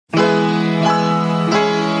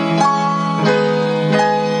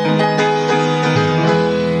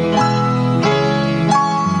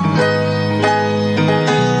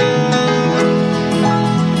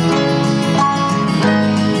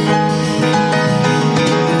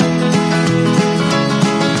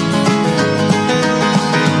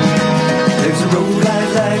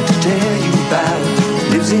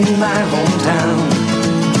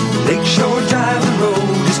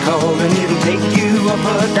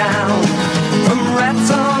town. From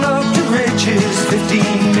Raton up to Riches,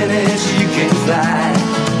 15 minutes you can fly.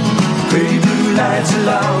 Pretty blue lights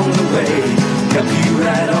along the way help you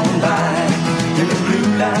right on by. And the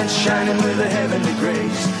blue lights shining with a heavenly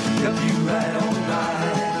grace help you right on by.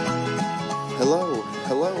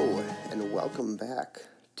 Hello, and welcome back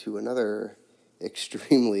to another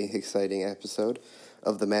extremely exciting episode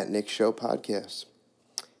of the Matt Nix Show podcast.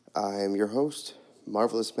 I am your host,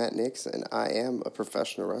 Marvelous Matt Nix, and I am a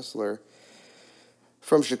professional wrestler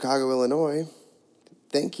from Chicago, Illinois.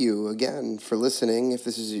 Thank you again for listening. If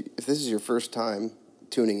this is your first time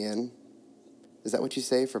tuning in, is that what you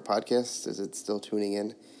say for podcasts? Is it still tuning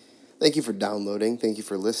in? Thank you for downloading. Thank you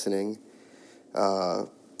for listening.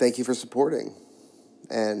 Thank you for supporting.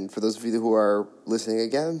 And for those of you who are listening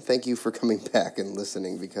again, thank you for coming back and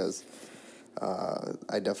listening, because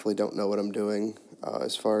I definitely don't know what I'm doing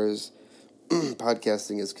as far as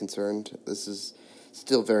podcasting is concerned. This is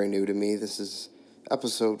still very new to me. This is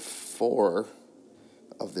episode 4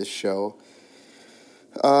 of this show.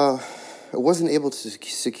 I wasn't able to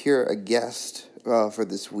secure a guest for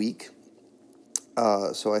this week,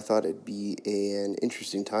 so I thought it'd be an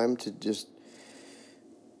interesting time to just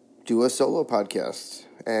do a solo podcast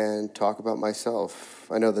and talk about myself.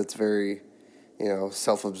 I know that's very,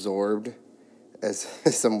 self-absorbed, as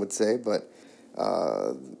some would say, but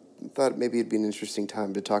thought maybe it'd be an interesting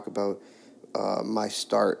time to talk about my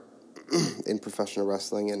start in professional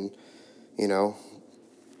wrestling and,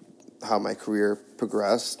 how my career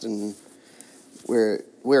progressed and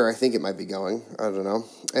where I think it might be going. I don't know.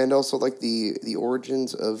 And also like the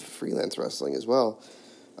origins of freelance wrestling as well.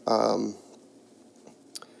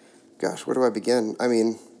 Gosh, where do I begin? I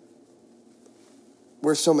mean,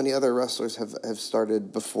 where so many other wrestlers have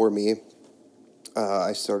started before me,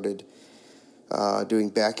 I started doing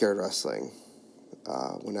backyard wrestling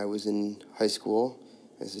when I was in high school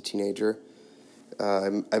as a teenager. I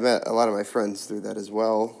met a lot of my friends through that as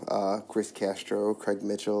well. Chris Castro, Craig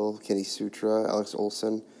Mitchell, Kenny Sutra, Alex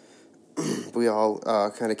Olson. We all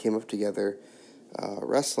kind of came up together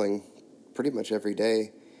wrestling pretty much every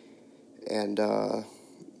day. And,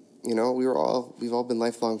 we've all been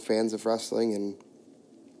lifelong fans of wrestling, and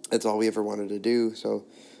that's all we ever wanted to do. So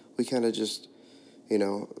we kind of just, we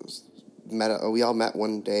all met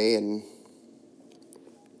one day and,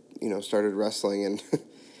 started wrestling and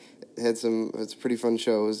it's pretty fun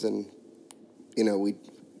shows. And, we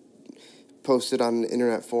posted on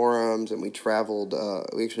internet forums, and we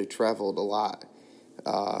actually traveled a lot,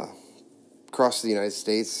 across the United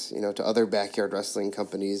States, to other backyard wrestling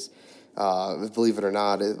companies. Believe it or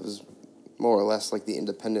not, it was more or less like the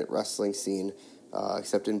independent wrestling scene,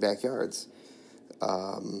 except in backyards.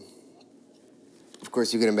 Of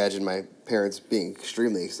course, you can imagine my parents being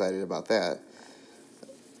extremely excited about that.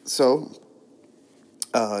 So,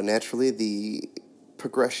 naturally, the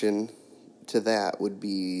progression to that would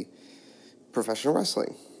be professional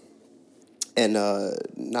wrestling. And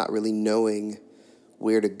not really knowing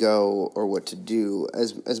where to go or what to do,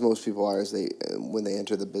 as most people are when they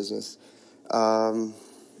enter the business. I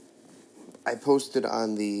posted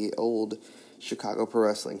on the old Chicago Pro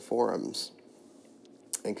Wrestling forums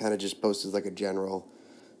and kind of just posted like a general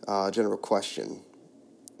question.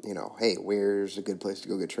 Hey, where's a good place to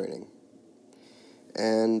go get training?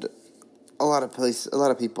 And a lot of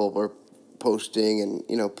people were posting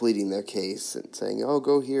and, pleading their case and saying, oh,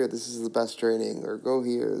 go here, this is the best training, or go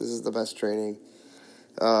here, this is the best training.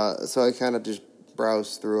 So I kind of just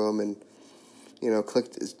browsed through them and,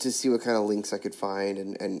 clicked to see what kind of links I could find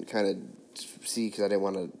and kind of see, because I didn't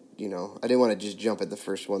want to just jump at the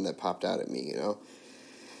first one that popped out at me,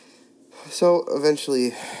 So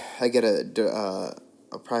eventually I get a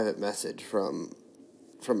private message from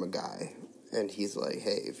a guy, and he's like,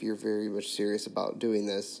 hey, if you're very much serious about doing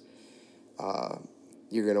this,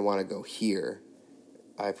 you're going to want to go here.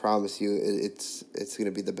 I promise you it's going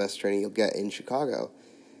to be the best training you'll get in Chicago.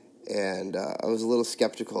 And I was a little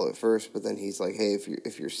skeptical at first, but then he's like, hey,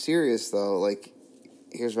 if you're serious, though, like,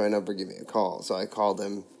 here's my number, give me a call. So I called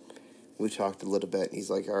him. We talked a little bit, and he's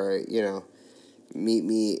like, all right, meet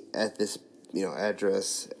me at this,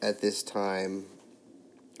 address at this time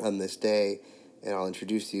on this day, and I'll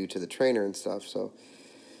introduce you to the trainer and stuff. So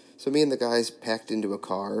me and the guys packed into a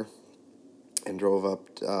car and drove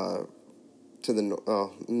up to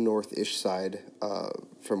the north-ish side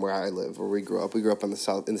from where I live, where we grew up. We grew up in the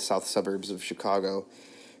south suburbs of Chicago.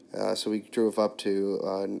 So we drove up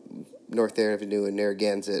to North Avenue in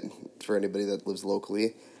Narragansett for anybody that lives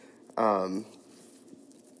locally. And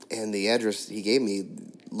the address he gave me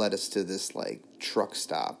led us to this like truck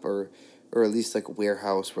stop or at least like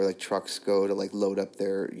warehouse where like trucks go to like load up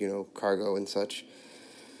their, cargo and such.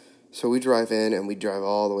 So we drive in, and we drive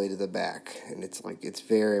all the way to the back, and it's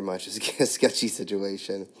very much a sketchy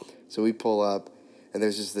situation. So we pull up, and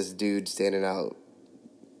there's just this dude standing out,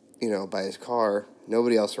 by his car.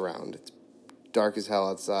 Nobody else around. It's dark as hell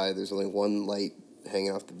outside. There's only one light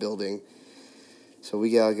hanging off the building. So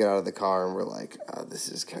we get out of the car, and we're like, this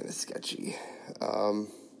is kind of sketchy. So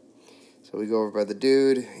we go over by the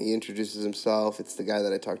dude. He introduces himself. It's the guy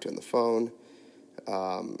that I talked to on the phone,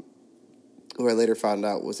 who I later found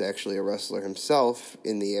out was actually a wrestler himself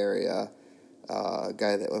in the area, a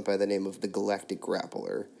guy that went by the name of the Galactic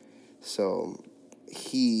Grappler. So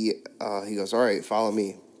he goes, all right, follow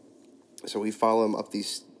me. So we follow him up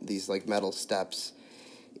these like metal steps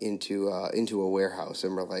into a warehouse,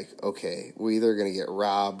 and we're like, okay, we're either gonna get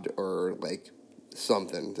robbed or like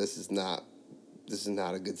something. This is not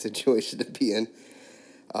a good situation to be in.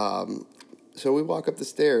 So we walk up the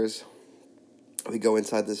stairs. We go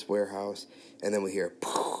inside this warehouse, and then we hear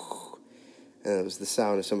poof, and it was the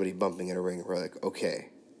sound of somebody bumping in a ring. We're like, okay,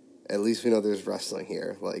 at least we know there's wrestling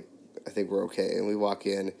here. Like, I think we're okay. And we walk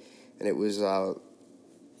in, and it was, for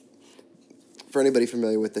anybody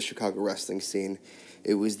familiar with the Chicago wrestling scene,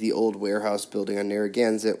 it was the old warehouse building on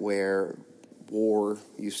Narragansett where War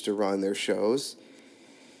used to run their shows.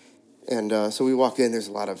 And so we walk in, there's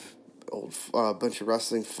a lot of bunch of old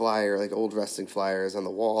wrestling flyers on the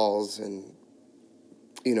walls, and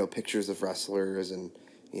pictures of wrestlers and,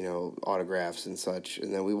 autographs and such.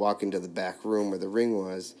 And then we walk into the back room where the ring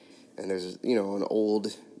was, and there's, an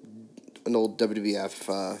old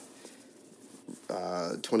WWF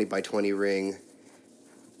 20 by 20 ring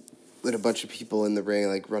with a bunch of people in the ring,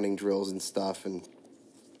 like running drills and stuff. And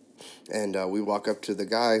we walk up to the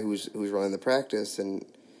guy who's running the practice, and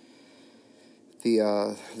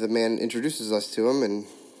the man introduces us to him, and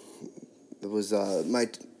it was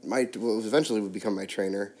what eventually would become my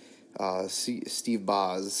trainer, Steve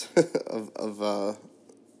Boz of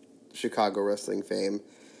Chicago wrestling fame.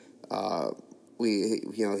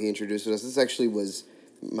 He introduced us. This actually was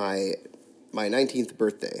my 19th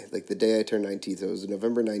birthday, like the day I turned 19th. It was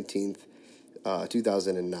November 19th,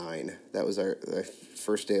 2009. That was our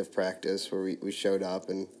first day of practice where we showed up,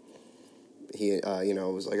 and he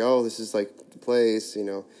was like, oh, this is like the place,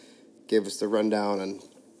 gave us the rundown on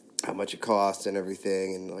how much it cost and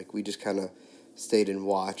everything, and like we just kind of stayed and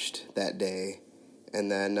watched that day,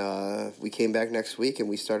 and then we came back next week and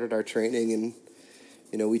we started our training,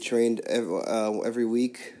 and we trained every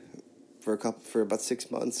week for about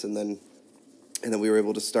 6 months, and then we were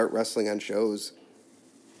able to start wrestling on shows,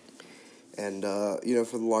 and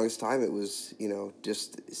for the longest time it was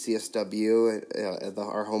just CSW at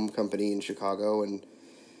our home company in Chicago, and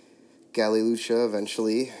Galley Lucha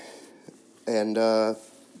eventually, and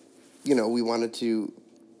we wanted to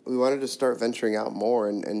start venturing out more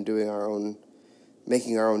and doing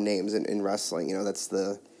making our own names in wrestling. That's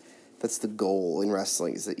the goal in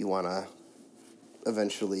wrestling, is that you want to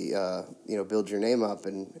eventually, build your name up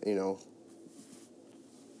and,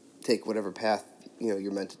 take whatever path,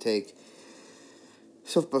 you're meant to take.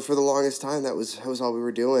 So, but for the longest time, that was all we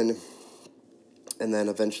were doing. And then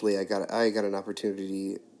eventually I got an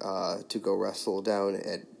opportunity to go wrestle down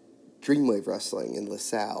at Dreamwave Wrestling in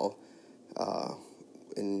LaSalle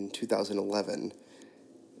in 2011.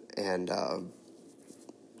 And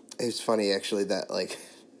it's funny, actually, that, like,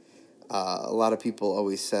 a lot of people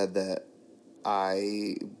always said that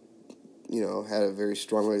I, had a very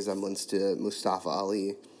strong resemblance to Mustafa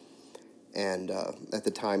Ali. And at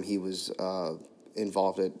the time, he was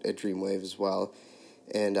involved at Dreamwave as well.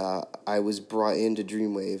 And I was brought into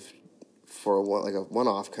Dreamwave for a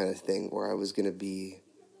one-off kind of thing, where I was going to be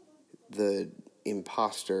the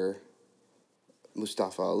imposter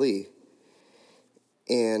Mustafa Ali.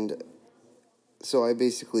 And so I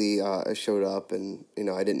basically showed up, and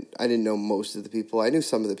I didn't know most of the people. I knew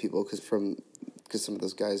some of the people because some of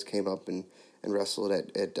those guys came up and wrestled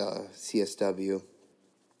at CSW,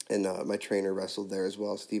 and my trainer wrestled there as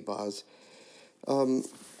well, Steve Boz. And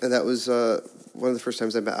that was one of the first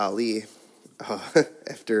times I met Ali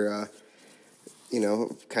after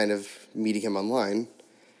kind of meeting him online,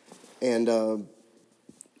 and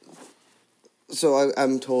so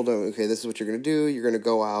I'm told, okay, this is what you're gonna do. You're gonna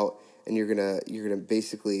go out and you're gonna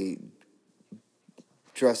basically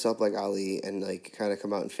dress up like Ali and like kind of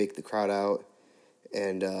come out and fake the crowd out,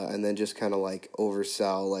 and then just kind of like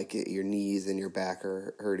oversell, like your knees and your back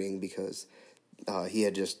are hurting because he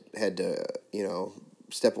had just had to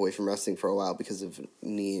step away from wrestling for a while because of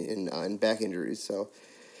knee and back injuries.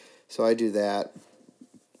 So I do that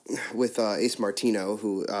with Ace Martino,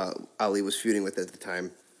 who Ali was feuding with at the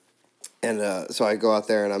time. And so I go out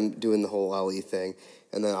there and I'm doing the whole Ali thing.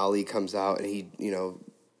 And then Ali comes out and he,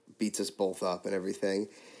 beats us both up and everything.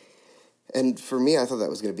 And for me, I thought that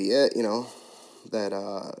was going to be it, that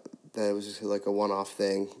it was just like a one-off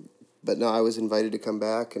thing. But no, I was invited to come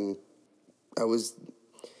back, and I was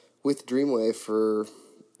with Dreamwave for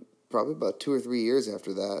probably about 2 or 3 years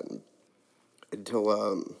after that, until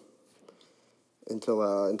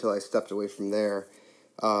I stepped away from there.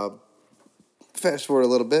 Fast forward a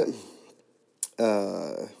little bit,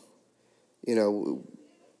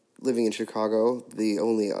 living in Chicago, the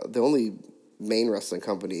only main wrestling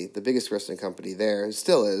company, the biggest wrestling company there, and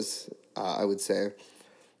still is, I would say,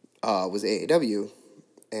 was AAW,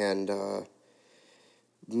 and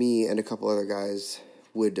me and a couple other guys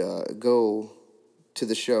would go to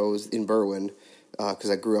the shows in Berwyn, because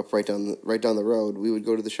I grew up right down the road. We would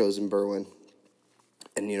go to the shows in Berwyn,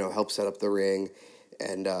 and help set up the ring,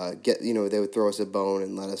 and they would throw us a bone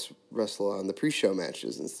and let us wrestle on the pre-show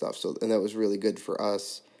matches and stuff. So, and that was really good for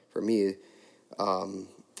me,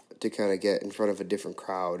 to kind of get in front of a different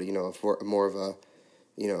crowd, for more of a,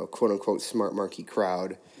 quote unquote smart marquee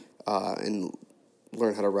crowd, and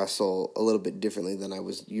learn how to wrestle a little bit differently than I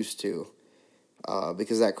was used to.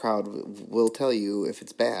 Because that crowd will tell you if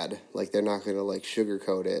it's bad. Like, they're not going to, like,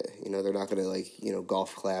 sugarcoat it. They're not going to, like,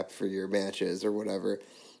 golf clap for your matches or whatever.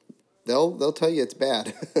 They'll tell you it's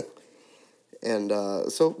bad. And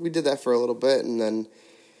so we did that for a little bit, and then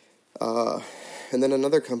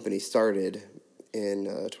another company started in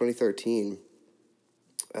 2013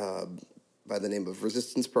 by the name of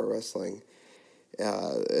Resistance Pro Wrestling.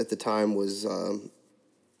 At the time was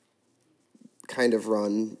kind of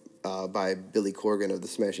run by Billy Corgan of the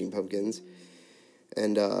Smashing Pumpkins,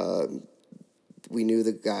 and we knew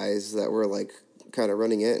the guys that were like kind of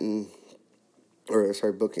running it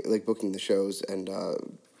booking the shows, and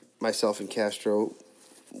myself and Castro,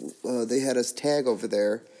 they had us tag over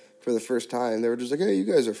there for the first time. They were just like, "Hey, you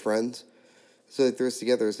guys are friends," so they threw us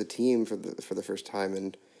together as a team for the first time,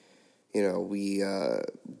 and we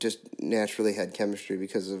just naturally had chemistry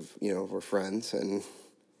because of we're friends, and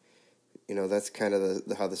that's kind of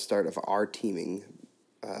how the start of our teaming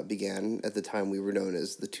began. At the time, we were known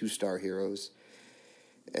as the 2-Star Heroes.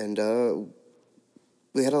 And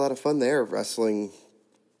we had a lot of fun there wrestling.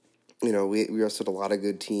 We wrestled a lot of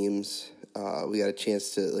good teams. We got a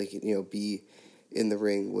chance to, be in the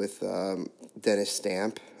ring with Dennis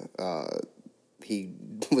Stamp. He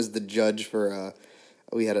was the judge for,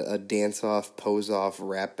 we had a dance-off, pose-off,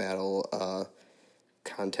 rap battle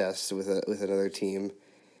contest with another team.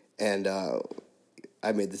 And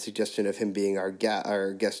I made the suggestion of him being our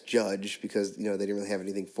guest judge because, they didn't really have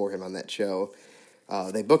anything for him on that show.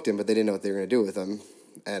 They booked him, but they didn't know what they were going to do with him.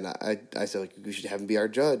 And I said, we should have him be our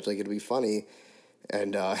judge. Like, it'll be funny.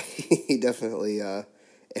 And he definitely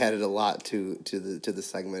added a lot to the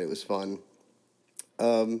segment. It was fun.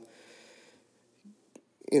 After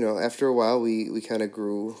a while, we kind of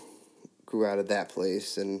grew out of that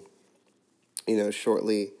place. And,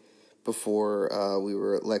 shortly before we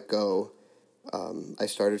were let go, I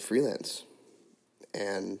started freelance,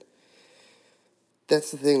 and that's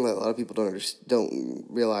the thing that a lot of people don't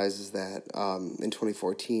realize is that in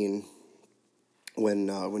 2014,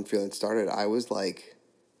 when freelance started, I was like,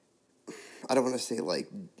 I don't want to say like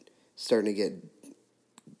starting to get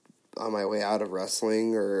on my way out of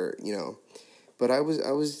wrestling or but I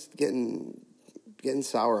was getting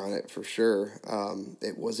sour on it for sure.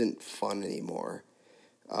 It wasn't fun anymore.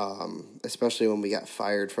 Especially when we got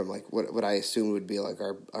fired from like what I assumed would be like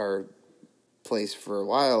our place for a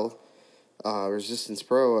while, Resistance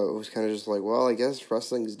Pro. It was kind of just like, well, I guess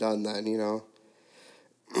wrestling's done then,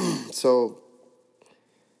 So,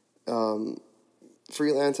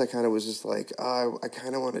 freelance, I kind of was just like, I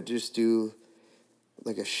kind of want to just do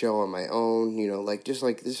like a show on my own, just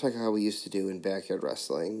like how we used to do in backyard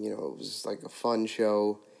wrestling. It was just like a fun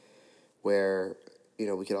show where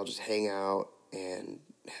we could all just hang out and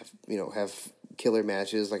have killer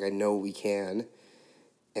matches like I know we can,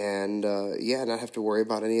 and not have to worry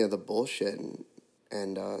about any of the bullshit,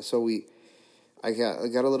 and so I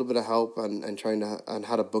got a little bit of help on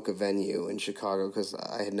how to book a venue in Chicago because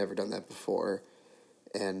I had never done that before,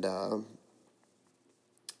 and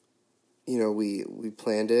we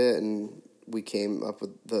planned it, and we came up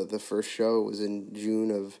with the first show was in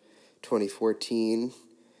June of 2014.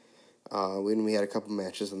 When we had a couple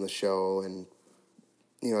matches on the show, and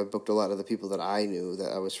I booked a lot of the people that I knew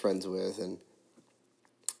that I was friends with, and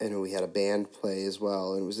we had a band play as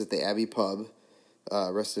well, and it was at the Abbey Pub,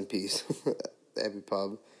 rest in peace, the Abbey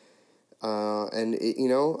Pub, and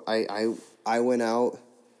I went out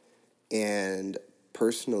and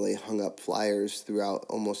personally hung up flyers throughout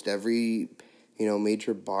almost every,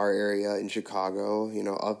 major bar area in Chicago,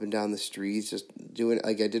 up and down the streets, just doing,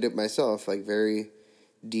 like, I did it myself, like, very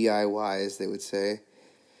DIY, as they would say.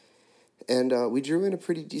 And we drew in a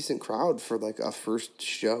pretty decent crowd for, like, a first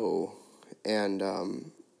show. And, I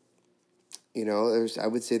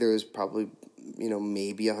would say there was probably,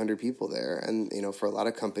 maybe 100 people there. And, for a lot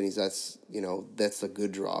of companies, that's a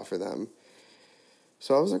good draw for them.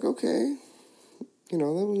 So I was like, okay, that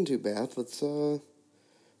wasn't too bad. Let's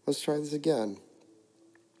try this again.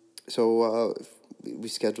 So we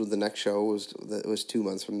scheduled the next show. It was 2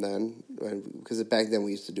 months from then, because back then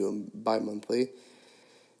we used to do them bi-monthly.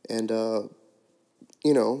 And, I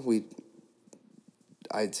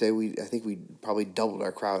think we probably doubled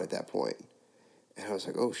our crowd at that point. And I was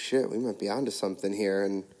like, oh shit, we might be onto something here.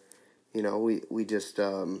 And, we just,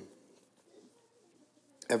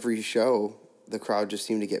 every show, the crowd just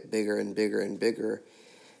seemed to get bigger and bigger and bigger.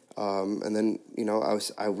 And then,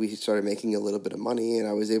 we started making a little bit of money, and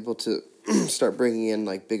I was able to start bringing in,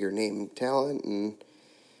 like, bigger name talent. And,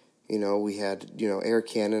 we had, Eric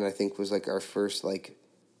Cannon, I think, was, like, our first, like,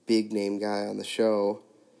 big name guy on the show.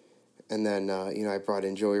 And then, I brought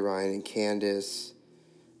in Joey Ryan and Candace,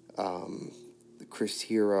 Chris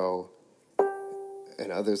Hero,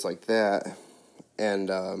 and others like that. And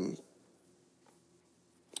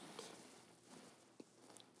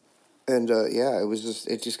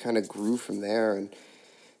it just kind of grew from there.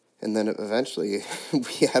 And then eventually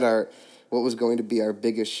we had what was going to be our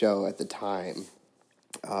biggest show at the time.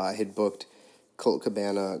 I had booked Colt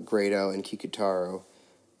Cabana, Grado, and Kikutaro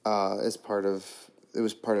as part of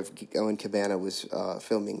Owen Cabana was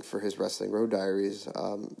filming for his Wrestling Road Diaries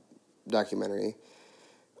documentary.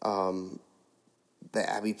 The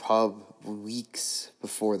Abbey Pub, weeks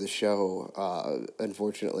before the show,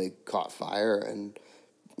 unfortunately caught fire and,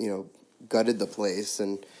 gutted the place,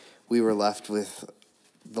 and we were left with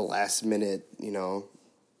the last minute,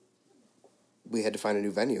 we had to find a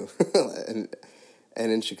new venue.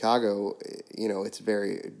 And in Chicago, it's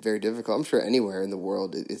very, very difficult. I'm sure anywhere in the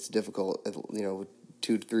world it's difficult, 2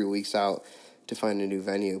 to 3 weeks out to find a new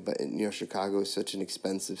venue. But, Chicago is such an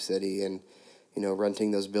expensive city, and,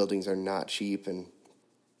 renting those buildings are not cheap. And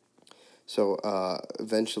so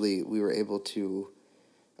eventually we were able to,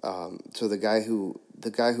 so the guy who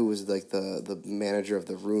was like the manager of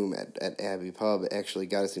the room at Abbey Pub actually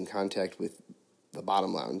got us in contact with the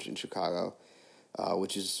Bottom Lounge in Chicago,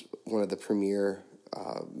 which is one of the premier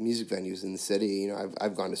music venues in the city.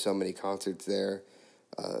 I've gone to so many concerts there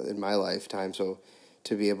in my lifetime, so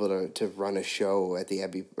to be able to run a show at the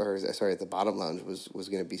at the Bottom Lounge was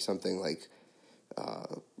going to be something like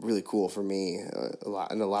really cool for me, a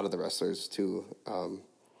lot of the wrestlers too.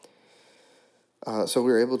 So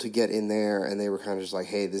we were able to get in there, and they were kind of just like,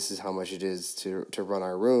 hey, this is how much it is to run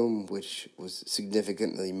our room, which was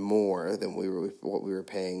significantly more than what we were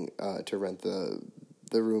paying to rent the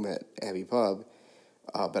room at Abbey Pub.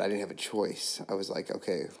 But I didn't have a choice. I was like,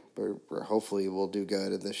 okay, we're hopefully we'll do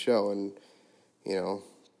good in this show, and,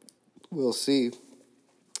 we'll see.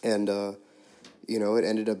 And, it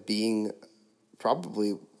ended up being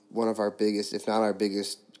probably one of our biggest, if not our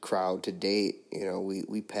biggest crowd to date.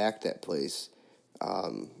 We packed that place.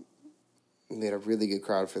 We had a really good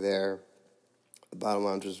crowd for there. The Bottom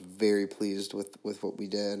Lounge was very pleased with what we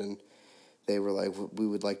did, and they were like, we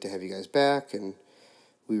would like to have you guys back, and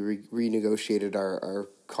we renegotiated our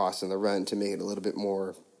costs and the rent to make it a little bit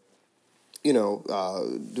more,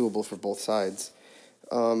 doable for both sides.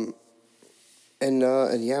 We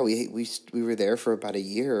were there for about a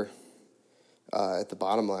year at the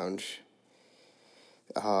Bottom Lounge.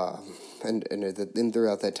 And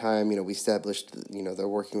throughout that time, we established, the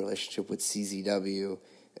working relationship with CZW,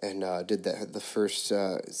 and did the first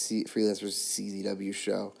Freelancers CZW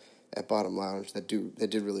show at Bottom Lounge that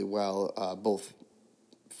did really well, both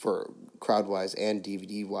for crowd-wise and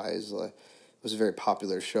DVD-wise. It was a very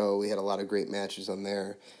popular show. We had a lot of great matches on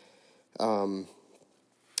there. And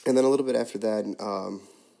then a little bit after that,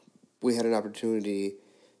 we had an opportunity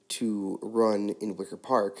to run in Wicker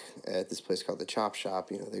Park at this place called the Chop Shop.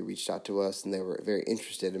 They reached out to us, and they were very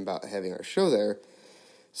interested about having our show there.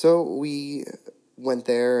 So we went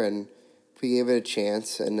there, and we gave it a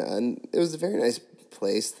chance, and it was a very nice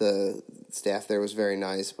place. The staff there was very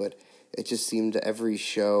nice, but it just seemed every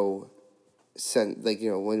show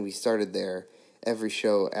when we started there, every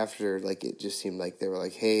show after, it just seemed like they were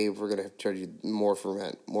like, hey, we're going to have to charge you more for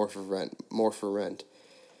rent.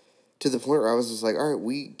 To the point where I was just like, all right,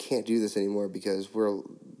 we can't do this anymore because we're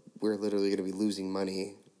literally going to be losing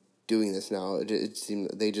money doing this now. It seemed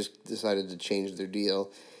they just decided to change their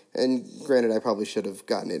deal. And granted, I probably should have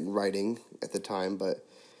gotten it in writing at the time, but,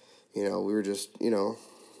 we were just,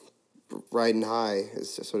 riding high,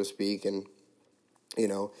 so to speak, and you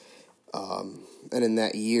know, and in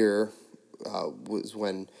that year was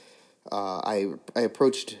when I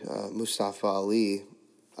approached Mustafa Ali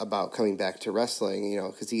about coming back to wrestling, you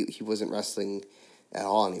know, because he wasn't wrestling at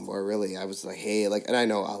all anymore, really. I was like, hey, like, and I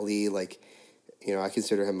know Ali, like, you know, I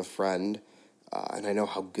consider him a friend, and I know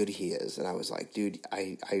how good he is, and I was like, dude,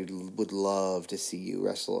 I would love to see you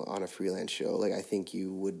wrestle on a freelance show. Like, I think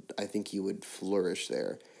you would flourish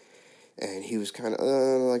there. And he was kind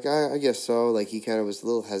of like, I guess so. Like, he kind of was a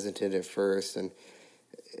little hesitant at first, and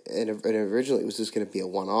originally it was just going to be a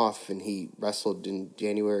one-off, and he wrestled in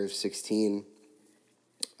January of 16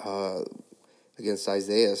 against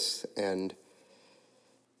Isaiah, and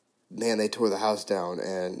man, they tore the house down.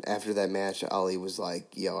 And after that match, Ali was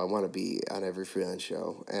like, yo, I want to be on every freelance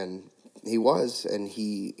show. And he was, and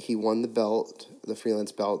he won the belt, the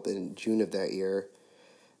freelance belt, in June of that year.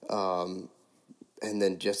 And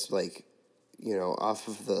then just like, you know, off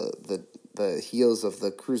of the heels of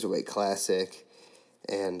the Cruiserweight Classic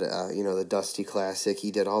and, you know, the Dusty Classic,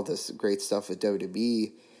 he did all this great stuff with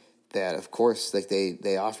WWE that, of course, like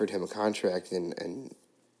they offered him a contract and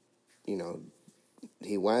you know,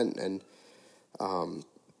 he went, and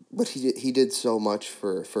but he did so much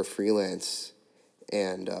for freelance,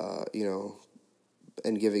 and you know,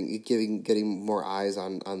 and getting more eyes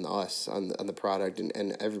on us, on the product,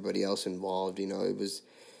 and everybody else involved. You know, it was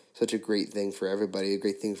such a great thing for everybody, a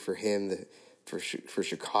great thing for him, for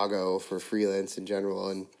Chicago, for freelance in general,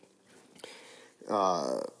 and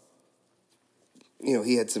you know,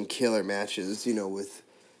 he had some killer matches, you know, with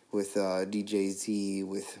DJZ,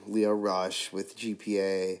 with Leo Rush, with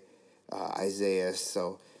GPA, Isaiah.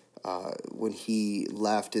 So when he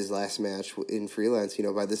left his last match in freelance, you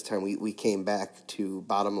know, by this time we came back to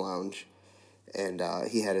Bottom Lounge, and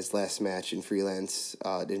he had his last match in freelance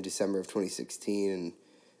in December of 2016, and it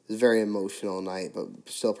was a very emotional night, but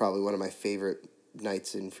still probably one of my favorite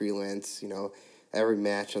nights in freelance. You know, every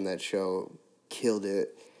match on that show killed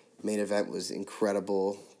it. Main event was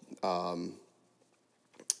incredible.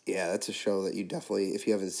 Yeah, that's a show that you definitely, if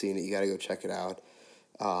you haven't seen it, you got to go check it out.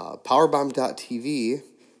 Powerbomb.tv,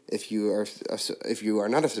 if you are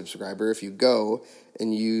not a subscriber, if you go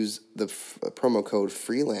and use the promo code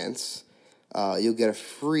freelance, you'll get a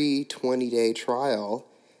free 20-day trial,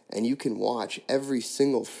 and you can watch every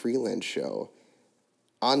single freelance show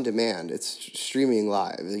on demand. It's streaming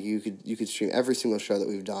live. Like you could stream every single show that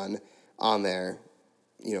we've done on there,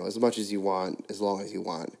 you know, as much as you want, as long as you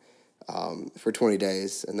want, for 20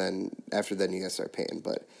 days, and then after then you gotta start paying.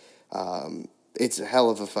 But it's a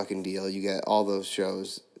hell of a fucking deal. You get all those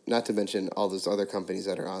shows, not to mention all those other companies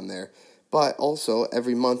that are on there. But also,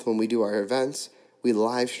 every month when we do our events, we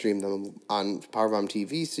live stream them on Powerbomb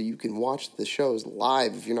TV, so you can watch the shows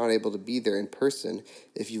live if you're not able to be there in person.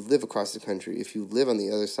 If you live across the country, if you live on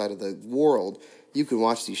the other side of the world, you can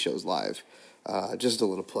watch these shows live. Just a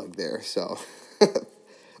little plug there, so...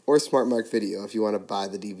 Or Smart Mark Video if you want to buy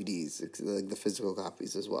the DVDs, like the physical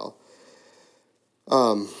copies as well.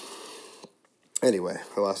 Anyway,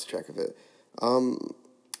 I lost track of it.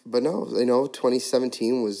 But no, you know,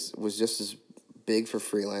 2017 was just as big for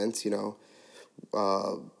freelance. You know,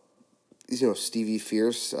 Stevie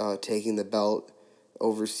Fierce taking the belt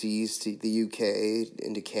overseas to the UK,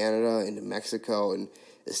 into Canada, into Mexico, and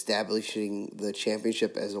establishing the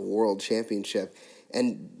championship as a world championship,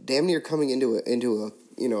 and damn near coming into a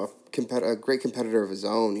you know, a great competitor of his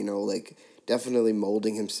own, you know, like definitely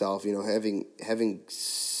molding himself, you know, having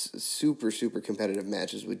super competitive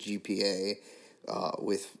matches with GPA,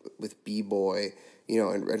 with B-Boy, you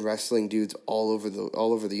know, and wrestling dudes all over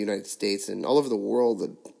the United States and all over the world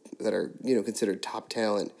that are, you know, considered top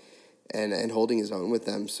talent, and holding his own with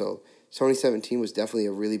them. So 2017 was definitely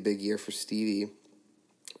a really big year for Stevie.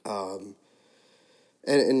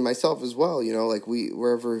 And myself as well, you know, like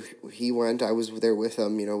wherever he went, I was there with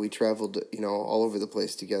him. You know, we traveled, you know, all over the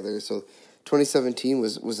place together. So 2017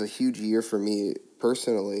 was a huge year for me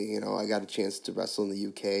personally. You know, I got a chance to wrestle in the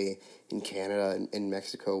UK, in Canada, and in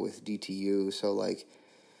Mexico with DTU. So like,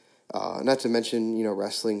 not to mention, you know,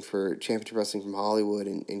 wrestling for Championship Wrestling from Hollywood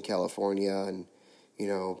in California, and, you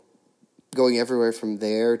know, going everywhere from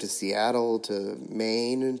there to Seattle to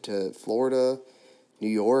Maine to Florida, New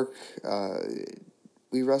York.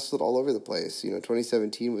 We wrestled all over the place. You know,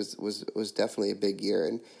 2017 was definitely a big year,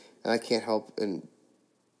 and I can't help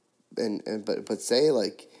but say,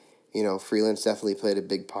 like, you know, freelance definitely played a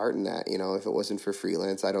big part in that. You know, if it wasn't for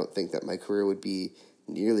freelance, I don't think that my career would be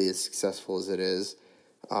nearly as successful as it is.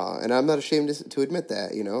 And I'm not ashamed to admit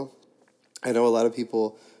that, you know. I know a lot of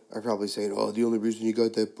people are probably saying, oh, the only reason you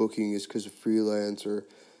got that booking is because of freelance or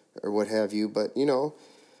what have you. But, you know,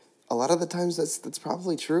 a lot of the times that's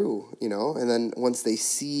probably true, you know. And then once they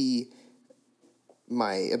see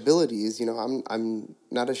my abilities, you know, I'm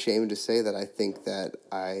not ashamed to say that I think that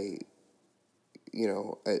I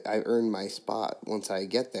earned my spot once I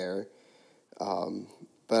get there.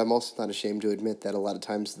 But I'm also not ashamed to admit that a lot of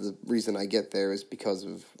times the reason I get there is because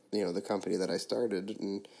of, you know, the company that I started.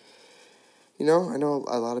 And, you know, I know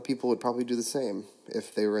a lot of people would probably do the same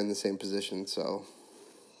if they were in the same position. So,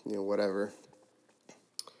 you know, whatever.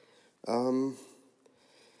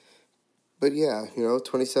 But yeah, you know,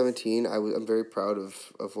 2017, I'm very proud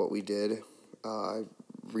of what we did. I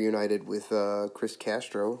reunited with Chris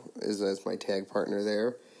Castro as my tag partner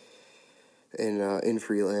there in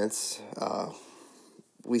freelance.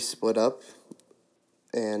 We split up,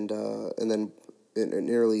 and then in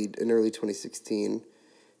early 2016,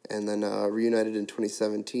 and then reunited in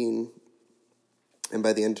 2017. And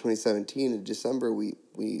by the end of 2017, in December, we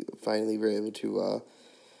finally were able to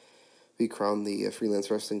be crowned the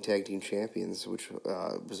Freelance Wrestling Tag Team Champions, which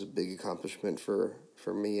was a big accomplishment for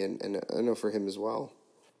me and I know for him as well.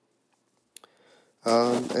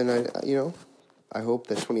 And I hope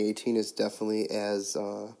that 2018 is definitely as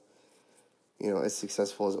as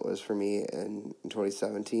successful as it was for me in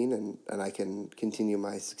 2017, and I can continue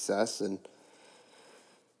my success and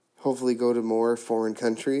hopefully go to more foreign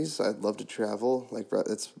countries. I'd love to travel. Like,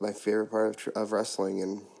 that's my favorite part of wrestling,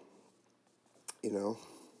 and, you know,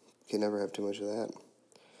 can never have too much of that.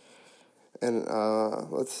 And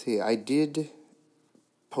let's see, I did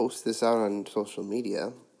post this out on social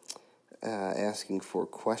media, asking for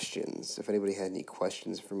questions. If anybody had any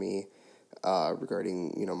questions for me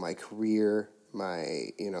regarding, you know, my career,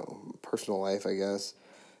 my, you know, personal life, I guess,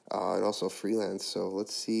 and also freelance. So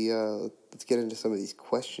let's see, let's get into some of these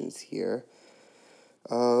questions here.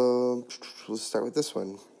 Let's start with this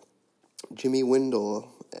one. Jimmy Windle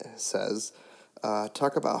says,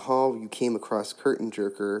 talk about how you came across Curtain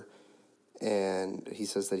Jerker, and he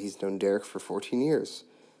says that he's known Derek for 14 years.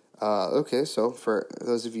 Okay, so for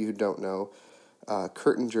those of you who don't know,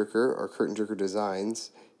 Curtain Jerker, or Curtain Jerker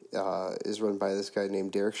Designs, is run by this guy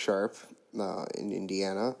named Derek Sharp in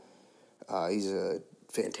Indiana. He's a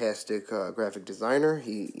fantastic graphic designer.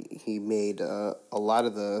 He made a lot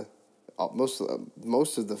of the most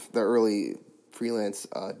of the early freelance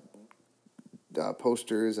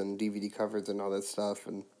posters and DVD covers and all that stuff.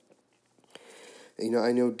 And, you know,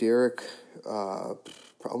 I know Derek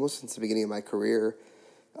almost since the beginning of my career,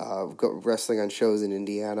 wrestling on shows in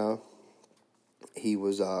Indiana. He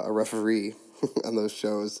was a referee on those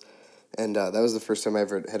shows, and that was the first time I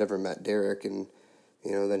had ever met Derek. And,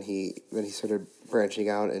 you know, then he started branching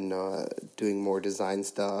out and doing more design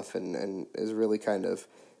stuff, and has really kind of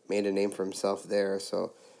made a name for himself there.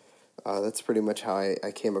 So that's pretty much how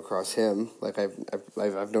I came across him. Like,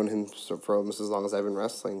 I've known him for almost as long as I've been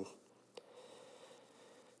wrestling.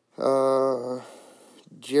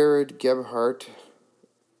 Jared Gebhardt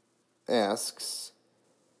asks,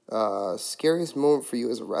 scariest moment for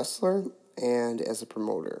you as a wrestler and as a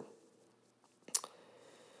promoter?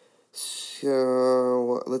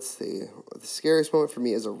 So, let's see. The scariest moment for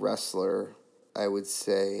me as a wrestler, I would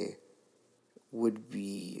say, would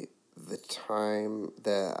be the time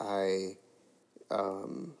that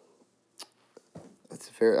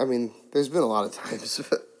there's been a lot of times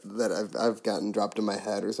that I've gotten dropped in my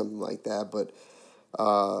head or something like that, but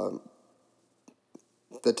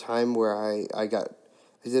the time where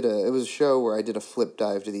it was a show where I did a flip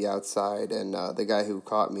dive to the outside, and the guy who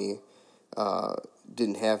caught me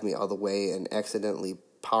didn't have me all the way and accidentally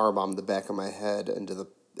powerbombed the back of my head into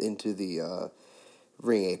the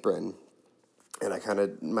ring apron.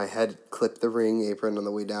 And my head clipped the ring apron on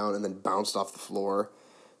the way down and then bounced off the floor.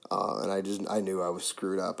 And I knew I was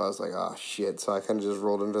screwed up. I was like, oh, shit. So I kind of just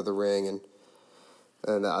rolled under the ring, and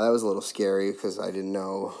that was a little scary because I didn't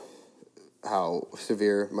know how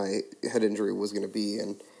severe my head injury was going to be,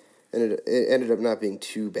 and it ended up not being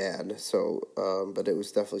too bad. So, but it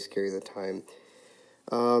was definitely scary at the time.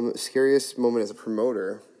 Scariest moment as a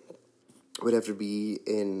promoter would have to be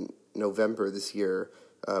in November this year.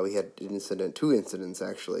 We had two incidents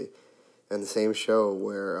actually, and the same show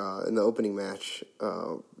where in the opening match,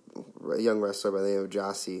 a young wrestler by the name of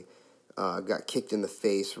Jossie got kicked in the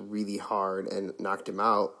face really hard and knocked him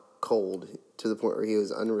out cold to the point where he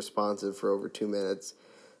was unresponsive for over 2 minutes.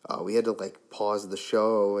 We had to pause the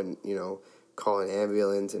show and, you know, call an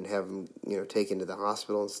ambulance and have him, you know, taken to the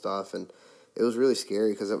hospital and stuff. And it was really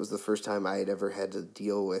scary because that was the first time I had ever had to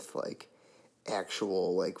deal with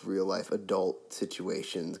actual real life adult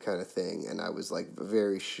situations kind of thing. And I was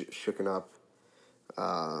very shooken up.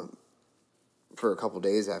 for a couple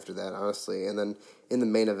days after that, honestly. And then in the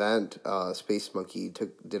main event, Space Monkey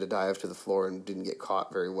did a dive to the floor and didn't get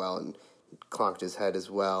caught very well and clonked his head as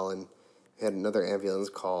well, and had another ambulance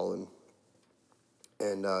call, and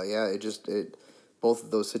both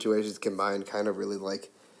of those situations combined kind of really,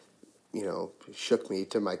 like, shook me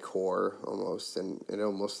to my core almost, and it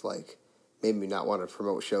almost, like, made me not want to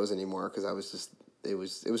promote shows anymore, because I was just, it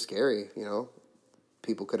was scary,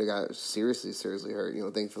 People could have got seriously hurt.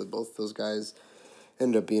 Thankfully both those guys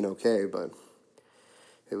ended up being okay, but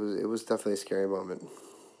it was definitely a scary moment.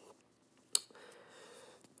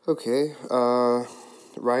 Okay,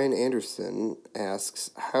 Ryan Anderson asks,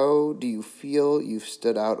 how do you feel you've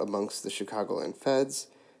stood out amongst the Chicagoland Feds?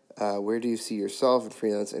 Where do you see yourself in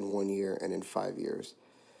freelance in 1 year and in 5 years?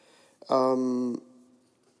 I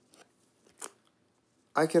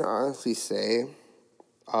can honestly say,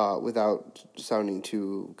 without sounding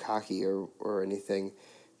too cocky or anything,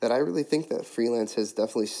 that I really think that freelance has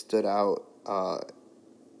definitely stood out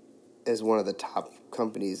as one of the top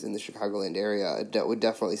companies in the Chicagoland area. I would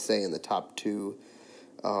definitely say in the top two,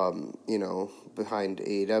 behind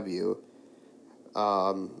AEW.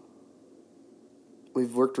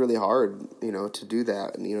 We've worked really hard, to do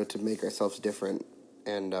that and, to make ourselves different,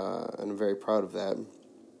 and I'm very proud of that.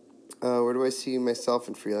 Where do I see myself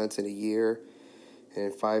in freelance in a year and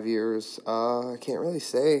in 5 years? I can't really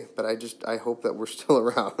say, but I hope that we're still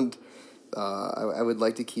around. I would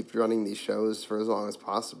like to keep running these shows for as long as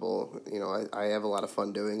possible. I have a lot of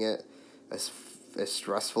fun doing it, as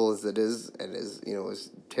stressful as it is, and as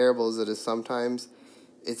terrible as it is sometimes.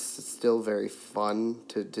 It's still very fun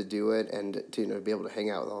to do it, and to be able to hang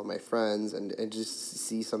out with all my friends and just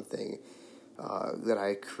see something that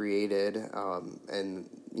I created, and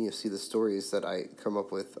see the stories that I come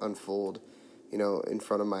up with unfold, in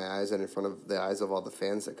front of my eyes and in front of the eyes of all the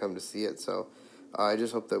fans that come to see it. So I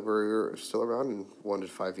just hope that we're still around in 1 to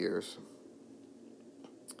 5 years.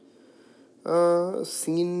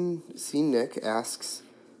 Scene Nick asks,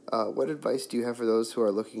 what advice do you have for those who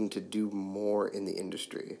are looking to do more in the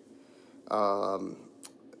industry? The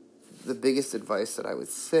biggest advice that I would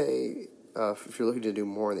say, if you're looking to do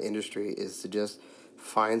more in the industry, is to just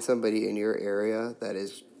find somebody in your area that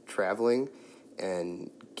is traveling and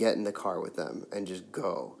get in the car with them and just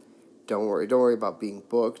go. Don't worry about being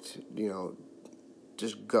booked,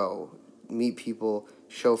 just go. Meet people,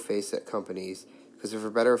 show face at companies, because for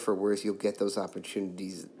better or for worse, you'll get those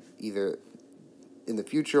opportunities either in the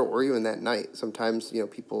future or even that night. Sometimes,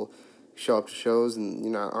 people show up to shows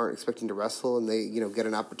and, aren't expecting to wrestle, and they, get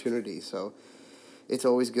an opportunity. So it's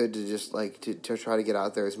always good to just, to try to get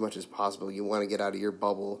out there as much as possible. You want to get out of your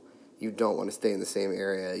bubble. You don't want to stay in the same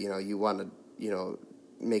area. You want to,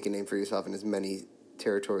 make a name for yourself in as many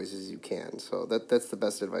territories as you can. So that's the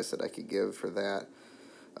best advice that I could give for that.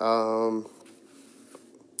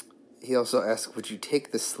 He also asked, would you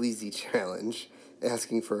take the sleazy challenge,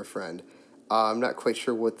 asking for a friend. I'm not quite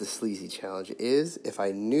sure what the sleazy challenge is. If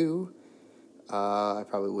I knew, I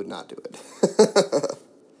probably would not do it.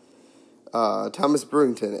 Thomas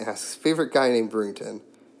Brewington asks, favorite guy named Brewington?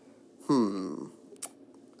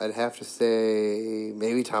 I'd have to say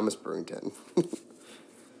maybe Thomas Brewington.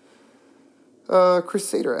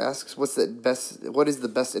 Chris Sater asks, what is the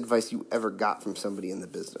best advice you ever got from somebody in the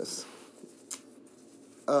business?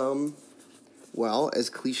 Well, as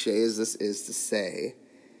cliche as this is to say,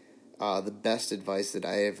 the best advice that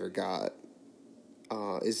I ever got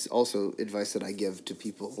is also advice that I give to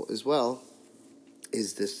people as well,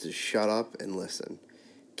 is this: to shut up and listen.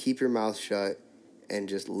 Keep your mouth shut and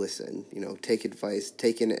just listen. Take advice,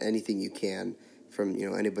 take in anything you can from,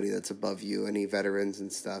 anybody that's above you, any veterans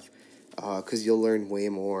and stuff, because you'll learn way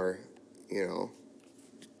more,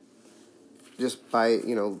 just by,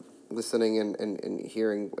 listening and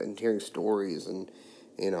hearing stories and,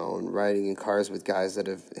 and riding in cars with guys that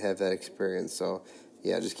have that experience. So,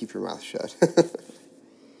 yeah, just keep your mouth shut.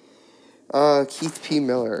 Keith P.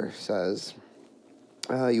 Miller says,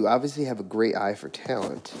 you obviously have a great eye for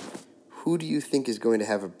talent. Who do you think is going to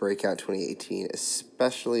have a breakout 2018,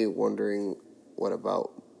 especially wondering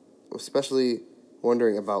about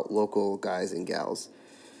local guys and gals?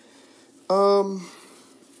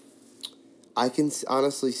 I can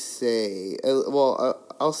honestly say,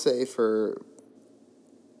 I'll say for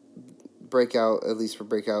breakout, at least for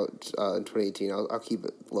breakout in 2018, I'll keep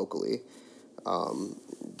it locally,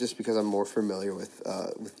 just because I'm more familiar with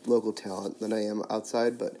local talent than I am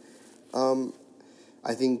outside. But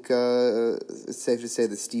I think it's safe to say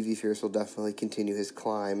that Stevie Fierce will definitely continue his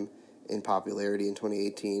climb in popularity in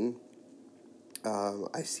 2018.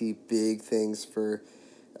 I see big things for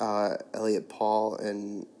Elliot Paul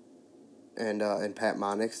and and Pat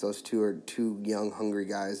Monix. Those two are two young, hungry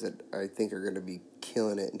guys that I think are going to be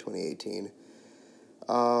killing it in 2018.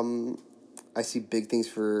 I see big things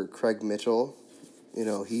for Craig Mitchell. You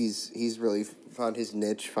know, he's really found his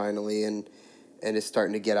niche finally and is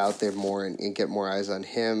starting to get out there more and get more eyes on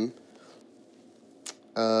him.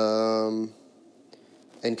 And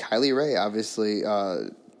Kylie Rae obviously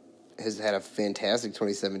has had a fantastic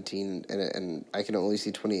 2017, and I can only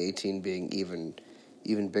see 2018 being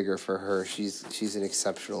even bigger for her. She's an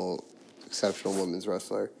exceptional women's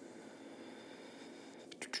wrestler.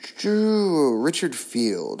 Richard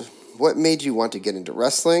Field. What made you want to get into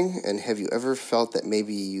wrestling, and have you ever felt that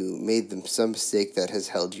maybe you made some mistake that has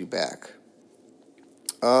held you back?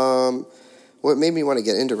 What made me want to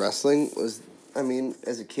get into wrestling was, I mean,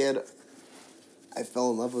 as a kid, I fell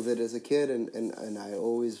in love with it as a kid, and I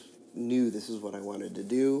always knew this is what I wanted to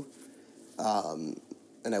do,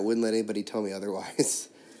 and I wouldn't let anybody tell me otherwise.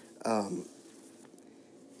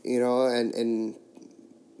 You know, and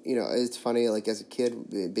you know, it's funny, like, as a kid,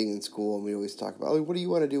 being in school, and we always talk about, oh, what do you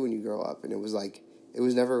want to do when you grow up? And it was like, it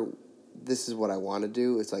was never, this is what I want to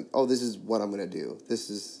do. It's like, oh, this is what I'm going to do. This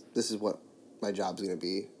is what my job's going to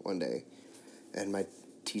be one day. And my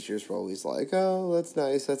teachers were always like, oh, that's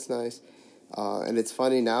nice. And it's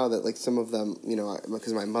funny now that, like, some of them, you know,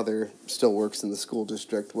 because my mother still works in the school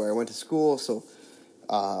district where I went to school, so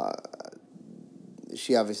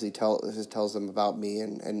she obviously tells them about me,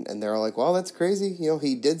 and they're all like, well, that's crazy. You know,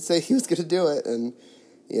 he did say he was going to do it, and,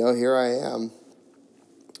 you know, here I am.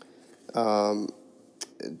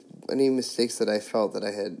 Any mistakes that I felt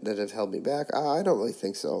that have held me back? I don't really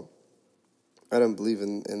think so. I don't believe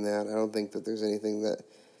in that. I don't think that there's anything that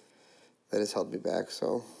has held me back,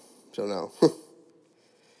 so no.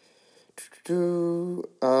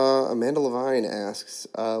 Amanda Levine asks,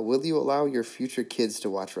 will you allow your future kids to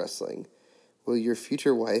watch wrestling? Will your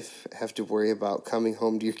future wife have to worry about coming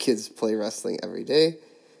home to your kids play wrestling every day?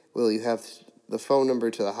 Will you have the phone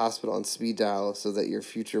number to the hospital on speed dial so that your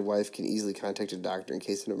future wife can easily contact a doctor in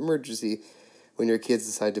case of an emergency when your kids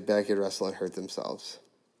decide to backyard wrestle and hurt themselves?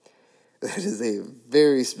 That is a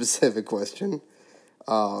very specific question.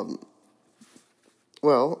 Well,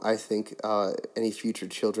 I think any future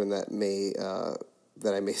children that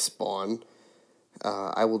I may spawn,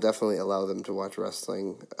 I will definitely allow them to watch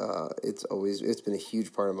wrestling. It's been a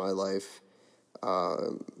huge part of my life. I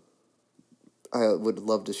would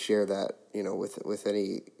love to share that, you know, with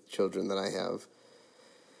any children that I have.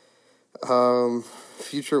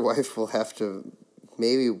 Future wife will have to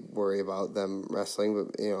maybe worry about them wrestling,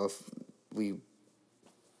 but, you know, if we,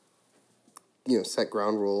 you know, set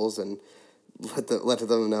ground rules and let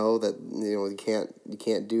them know that, you know, you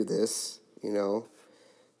can't do this, you know.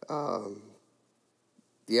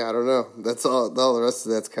 Yeah, I don't know. That's all the rest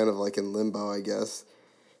of that's kind of like in limbo, I guess.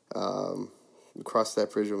 Cross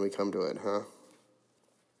that bridge when we come to it, huh?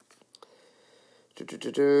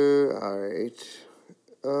 All right.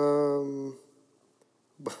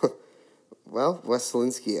 Well, Wes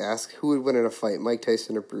Zielinski asks, who would win in a fight, Mike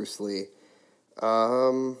Tyson or Bruce Lee?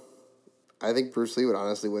 I think Bruce Lee would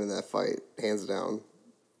honestly win in that fight, hands down.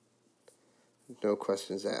 No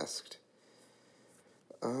questions asked.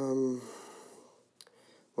 Well,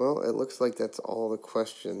 it looks like that's all the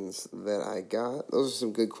questions that I got. Those are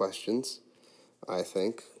some good questions, I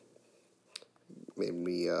think. Made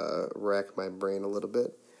me rack my brain a little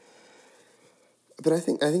bit. But I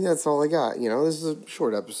think that's all I got. You know, this is a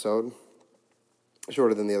short episode.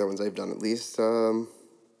 Shorter than the other ones I've done, at least.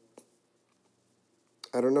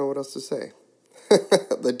 I don't know what else to say.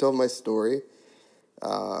 I told my story.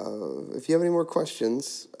 If you have any more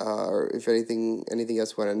questions, or if anything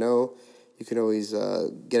else you want to know, you can always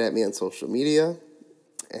get at me on social media,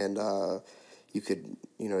 and you could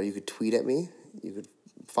tweet at me. You could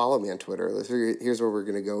follow me on Twitter. Here's where we're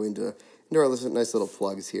going to go into our nice little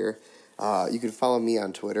plugs here. You can follow me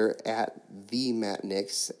on Twitter at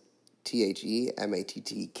 @TheMattNicks,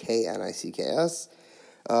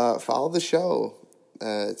 TheMattKnicks. Follow the show.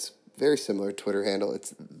 It's very similar Twitter handle.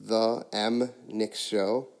 It's the M Nicks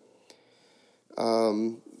Show.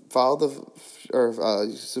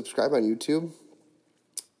 Subscribe on YouTube.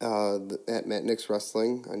 At Matt Nicks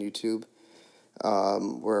Wrestling on YouTube,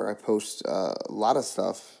 where I post a lot of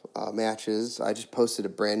stuff, matches. I just posted a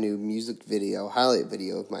brand new music video, highlight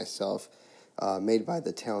video of myself, made by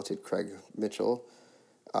the talented Craig Mitchell.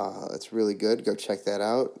 It's really good. Go check that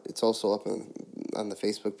out. It's also up on the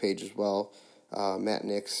Facebook page as well. Matt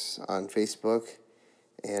Nicks on Facebook,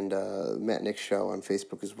 and Matt Nicks Show on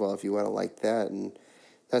Facebook as well if you want to like that. And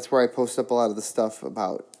that's where I post up a lot of the stuff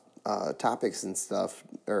about topics and stuff,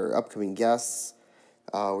 or upcoming guests,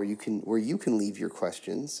 where you can leave your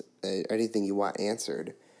questions, anything you want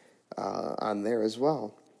answered, on there as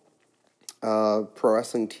well.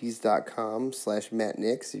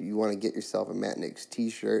 ProWrestlingTees.com/MattNix if you want to get yourself a Matt Nix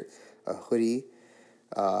t-shirt, a hoodie,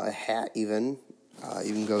 a hat even.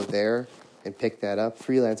 You can go there and pick that up.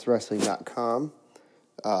 FreelanceWrestling.com.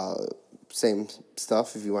 Same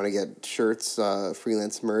stuff if you want to get shirts,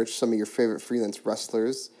 freelance merch. Some of your favorite freelance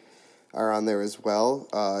wrestlers are on there as well.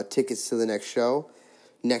 Tickets to the next show.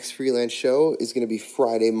 Next freelance show is going to be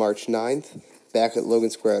Friday, March 9th, back at Logan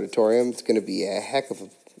Square Auditorium. It's going to be a heck of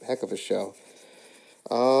a show.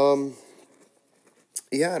 I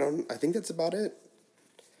think that's about it.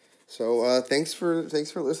 So thanks for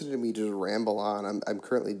listening to me just ramble on. I'm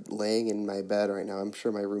currently laying in my bed right now. I'm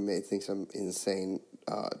sure my roommate thinks I'm insane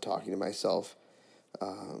talking to myself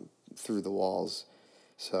through the walls.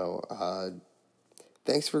 So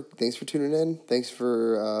thanks for tuning in. Thanks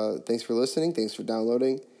for listening. Thanks for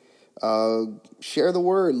downloading. Share the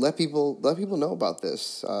word. Let people know about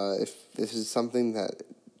this. If this is something that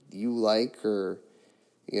you like, or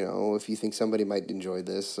if you think somebody might enjoy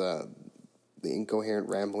this, the incoherent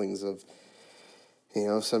ramblings of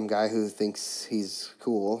some guy who thinks he's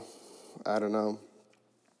cool. I don't know,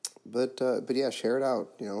 but yeah, share it out.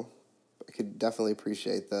 I could definitely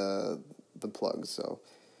appreciate the plugs. So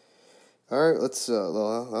all right,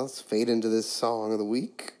 let's fade into this song of the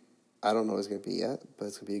week. I don't know what it's gonna be yet, but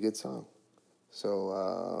it's gonna be a good song.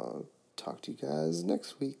 So talk to you guys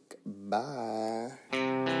next week. Bye.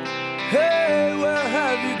 Hey, where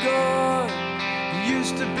have you gone? You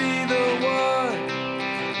used to be the one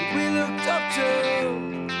that we looked up to.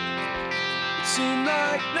 It seemed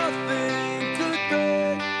like nothing could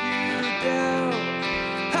break you down.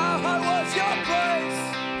 How high was your price?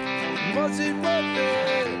 Was it worth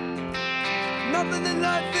it? Nothing in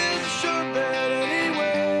life is a sure bet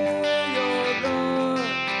anyway. You're gone.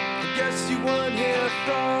 I guess you weren't here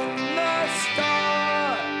from the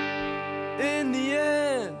start. In the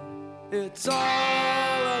end, it's all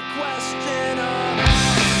a question of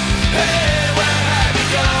hey, where have you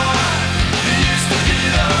gone? You used to be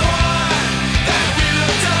the one that we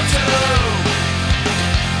looked up to.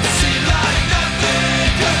 It seemed like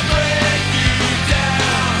nothing could break you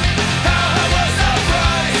down. How high was the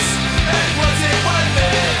price? And was it worth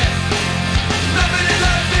it? Nothing in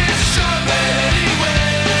life is sure, but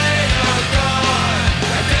anyway, you're gone. I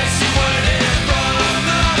guess you weren't here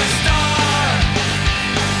from the start.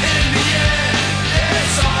 In the end,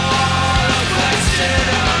 it's all a question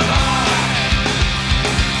of heart.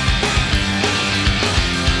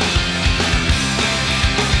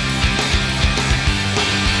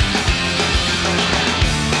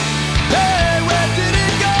 Hey, where did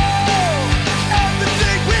it go?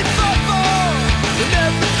 Everything we fought for and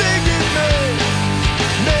everything it made.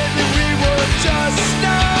 Maybe we were just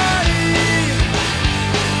naive,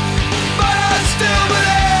 but I still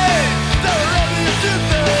believe there are only a few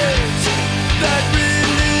things that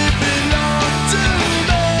really belong to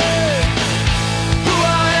me. Who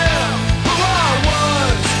I am, who I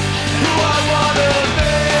was, who I wanna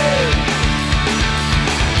be.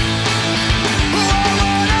 Who I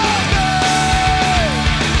wanna be.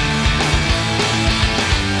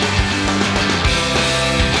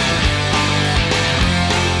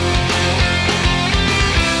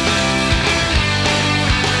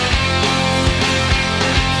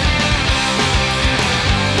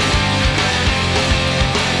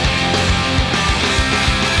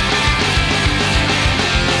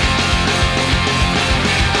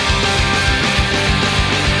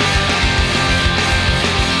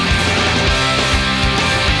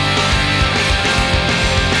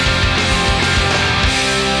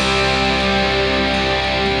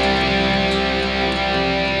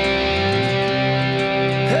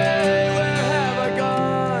 Hey, where have I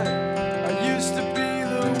gone? I used to be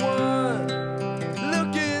the one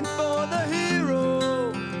looking for the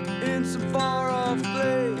hero in some far-off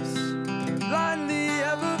place, blindly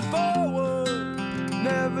ever forward,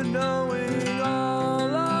 never knowing all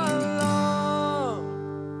along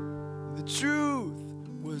the truth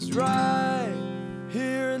was right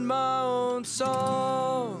here in my own song.